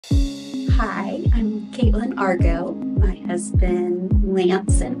Hi, I'm Caitlin Argo. My husband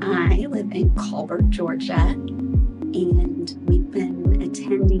Lance and I live in Colbert, Georgia, and we've been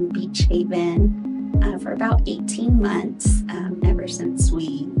attending Beach Haven for about 18 months, ever since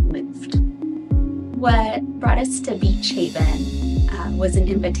we moved. What brought us to Beach Haven was an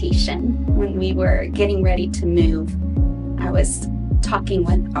invitation. When we were getting ready to move, I was talking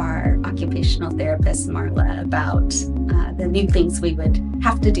with our occupational therapist, Marla, about the new things we would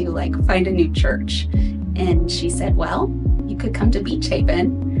have to do, like find a new church. And she said, well, you could come to Beach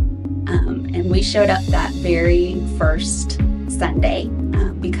Haven. And we showed up that very first Sunday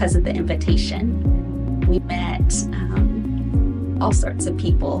because of the invitation. We met all sorts of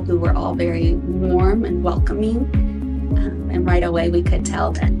people who were all very warm and welcoming. And right away we could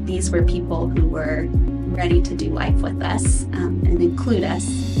tell that these were people who were ready to do life with us and include us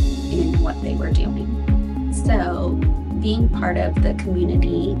in what they were doing. So being part of the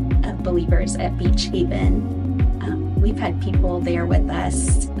community of believers at Beach Haven, we've had people there with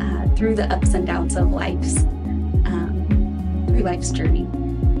us through the ups and downs of life's journey.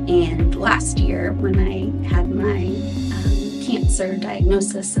 And last year when I had my cancer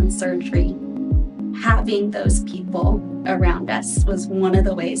diagnosis and surgery, having those people around us was one of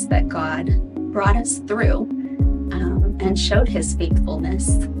the ways that God brought us through and showed his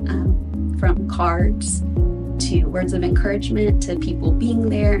faithfulness, from cards to words of encouragement to people being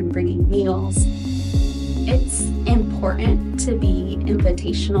there and bringing meals. It's important to be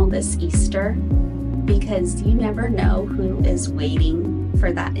invitational this Easter because you never know who is waiting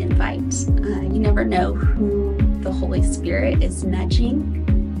for that invite. You never know who the Holy Spirit is nudging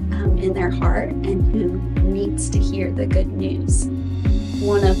in their heart and who needs to hear the good news.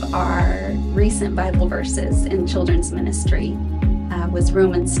 One of our recent Bible verses in children's ministry was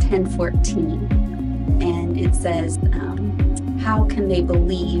Romans 10:14, and it says, how can they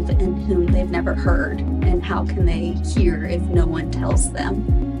believe in whom they've never heard, and how can they hear if no one tells them?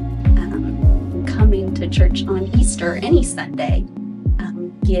 Coming to church on Easter, any Sunday,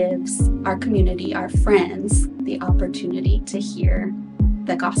 gives our community, our friends, the opportunity to hear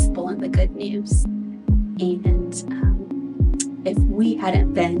the gospel and the good news. And if we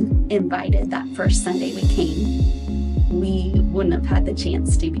hadn't been invited that first Sunday we came, we wouldn't have had the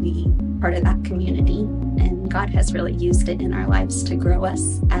chance to be part of that community. And God has really used it in our lives to grow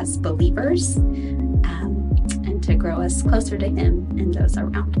us as believers and to grow us closer to him and those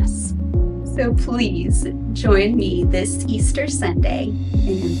around us. So please join me this Easter Sunday in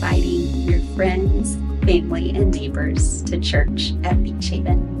inviting your friends, family, and neighbors to church at Beach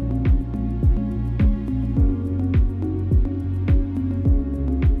Haven.